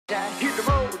Jack, hit the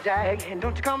road, Jack, and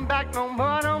don't you come back no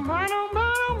more, no more, no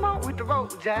more, no more. With the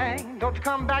road, Jack, don't you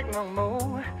come back no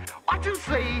more. What you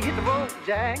say? Hit the road,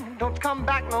 Jack, don't you come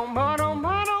back no more, no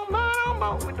more, no more, no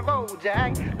more. With the road,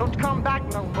 Jack, don't you come back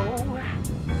no more.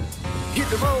 Hit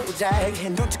the road, Jack,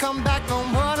 and don't you come back no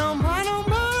more, no more, no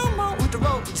more, no more. With the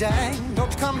road, Jack,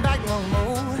 don't you come back no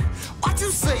more. What you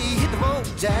say? Hit the road,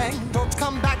 Jack, don't you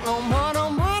come back no more, no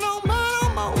more, no more, no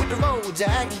more. With the road,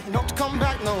 Jack, don't you come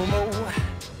back no more.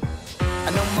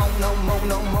 No more, no more,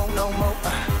 no more, no more.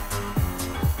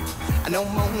 No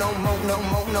more, no more, no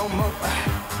more, no more.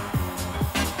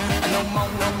 No more,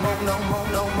 no more, no more,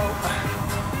 no more.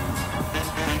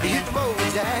 Hit the road,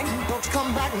 Jack, don't you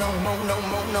come back no more, no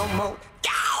more, no more.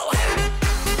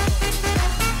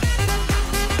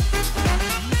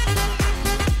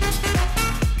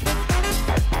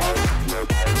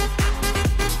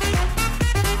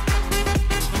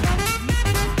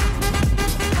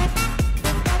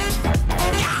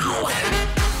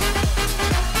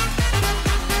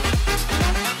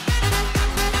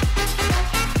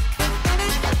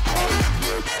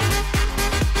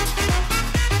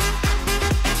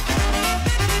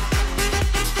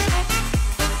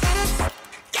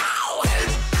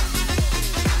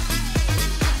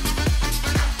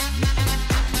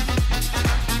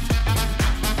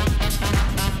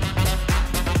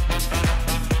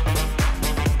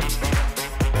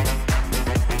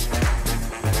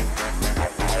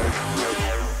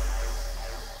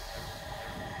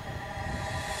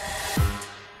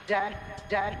 Dad,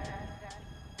 dad,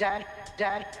 dad,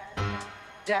 dad,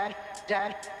 dad, dad,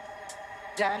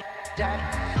 dad, dad,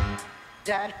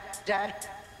 dad, dad,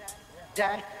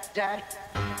 dad, dad,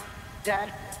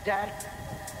 dad, dad,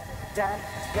 dad.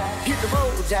 Hit the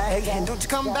road, Jack, and don't you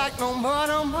come back no more,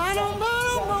 no more, no more,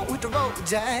 no more. With the road,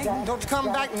 Jack, don't you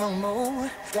come back no more.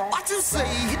 What you say?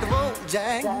 Hit the road,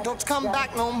 Jack, don't you come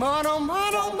back no more, no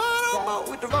more, no more, no more.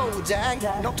 With the road, Jack,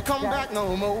 don't you come back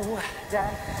no more.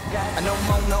 No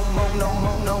more, no more, no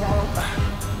more, no more.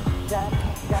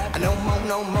 No more,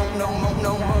 no more, no more,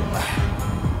 no more.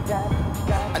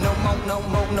 No more, no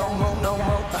more, no more, no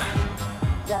more.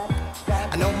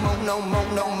 No more, no more,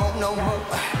 no more, no more.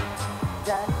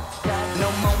 No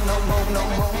more, no more, no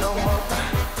more, no more.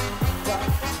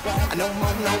 No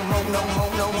more, no more, no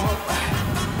more, no more.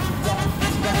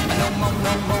 No more,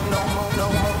 no more, no more, no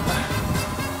more.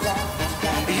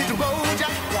 Hit the road,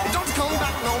 Jack, don't you come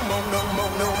back no more, no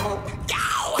more, no more.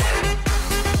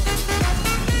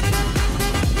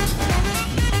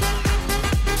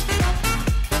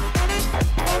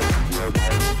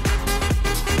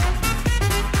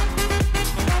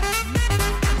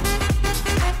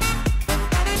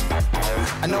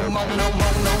 No more, no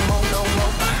more, no more, no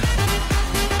more.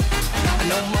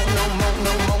 No more, no more,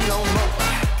 no more, no more.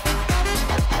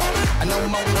 No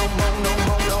more, no more, no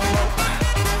more, no more.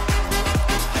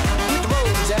 Hit the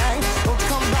road, Jack, don't you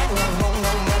come back no more,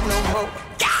 no more, no more.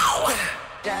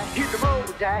 Jack, hit the road,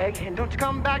 Jack, and don't you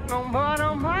come back no more,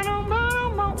 no more, no more, no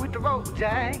more. With the road,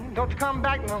 Jack, don't you come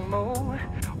back no more.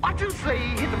 What you say?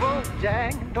 Hit the road,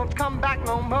 Jack, don't you come back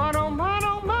no more, no more,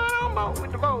 no more, no more.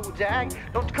 With the road, Jack,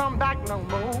 don't you come back no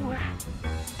more.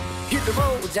 Hit the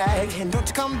road, Jack, and don't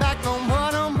you come back no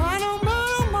more, no more, no more,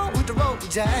 no more. With the road,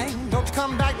 Jack, don't you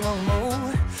come back no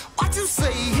more. What you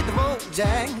say? Hit the road,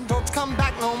 Jack, don't you come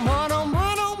back no more, no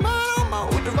more, no more, no more.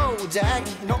 With the road, Jack,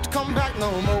 don't you come back no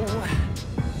more.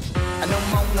 No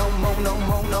more, no more, no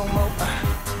more, no more.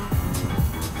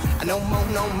 No more,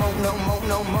 no more, no more,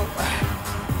 no more.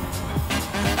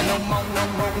 No more, no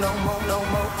more, no more, no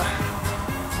more.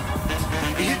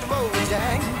 Hit the road,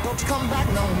 Jack, don't you come back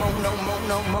no more, no more,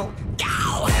 no more.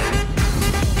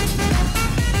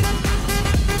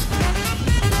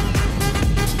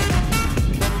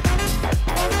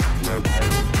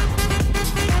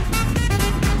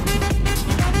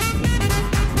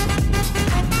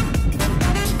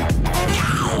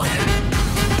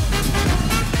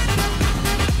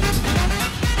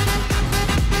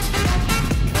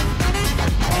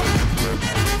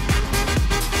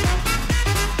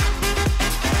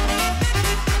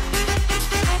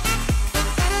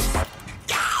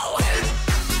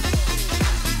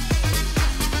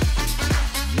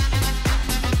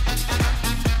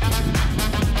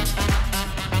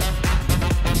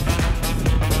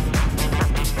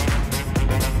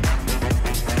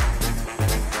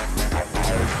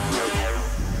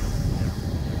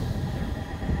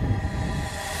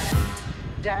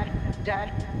 Dad, dad,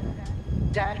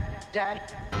 dad, dad,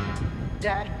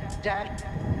 dad, dad,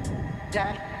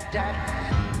 dad, dad,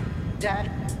 dad,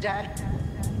 dad,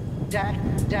 dad,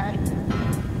 dad,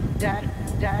 dad,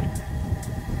 dad,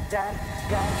 dad.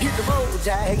 Hit the road,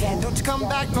 Jack, and don't you come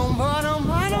back no more, no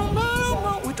more, no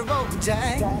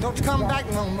Jack. Don't you come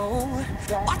back no more.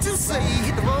 What you say?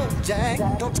 Hit the road, Jack.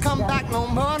 Don't you come back no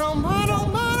more, no more, no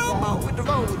more, no more. With the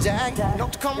road, Jack.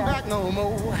 Don't you come back no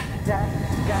more. No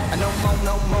more,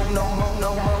 no more, no more,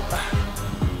 no more.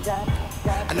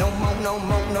 No more, no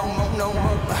more, no more, no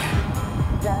more.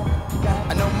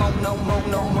 No more, no more,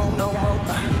 no more, no more.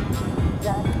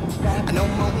 No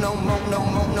more, no more, no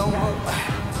more, no more.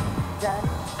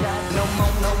 No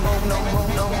more, no more, no more,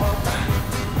 no more.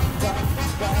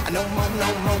 No more, no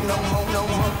more, no more, no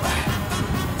more.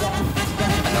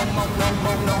 No more, no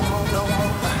more, no more, no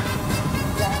more.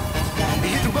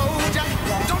 Hit the road, Jack.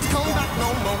 Don't come back no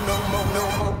more, no more, no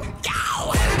more.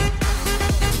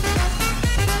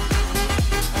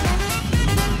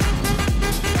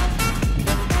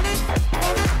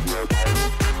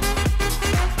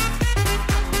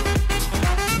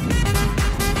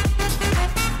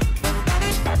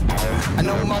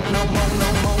 No more, no more, no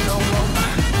more, no more.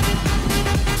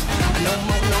 No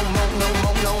more, no more, no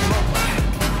more, no more.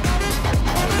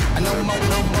 No more,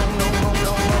 no more, no more,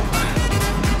 no more.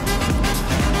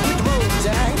 Hit the road,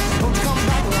 Jack. Don't you come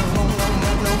back no more, no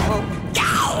more, no more. Go!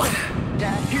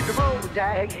 Jack, hit the road,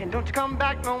 Jack. And don't you come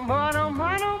back no more, no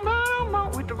more, no more, no more.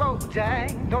 Hit the road,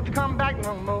 Jack. Don't you come back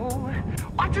no more.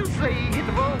 What you say? Hit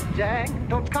the road, Jack.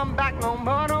 Don't you come back no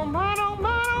more, no more, no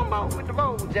more, no more. Hit the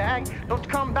road, Jack. Don't you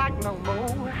come back no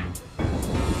more.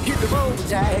 Hit the road,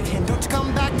 Jack, and don't you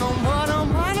come back no more, no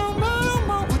more, no more, no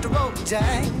more. Hit the road,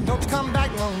 Jack, don't you come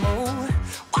back no more.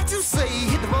 What you say?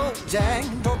 Hit the road, Jack,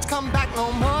 don't you come back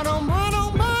no more, no more,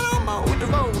 no more, no more. Hit the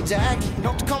road, Jack,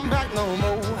 don't you come back no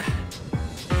more.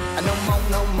 No more,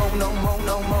 no more, no more,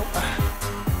 no more.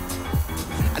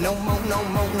 No more, no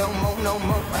more, no more, no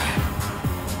more.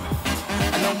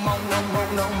 No more, no more,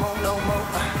 no more, no more.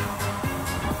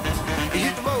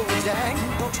 Hit the road, Jack.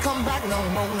 Don't you come back no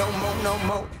more, no more, no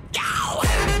more.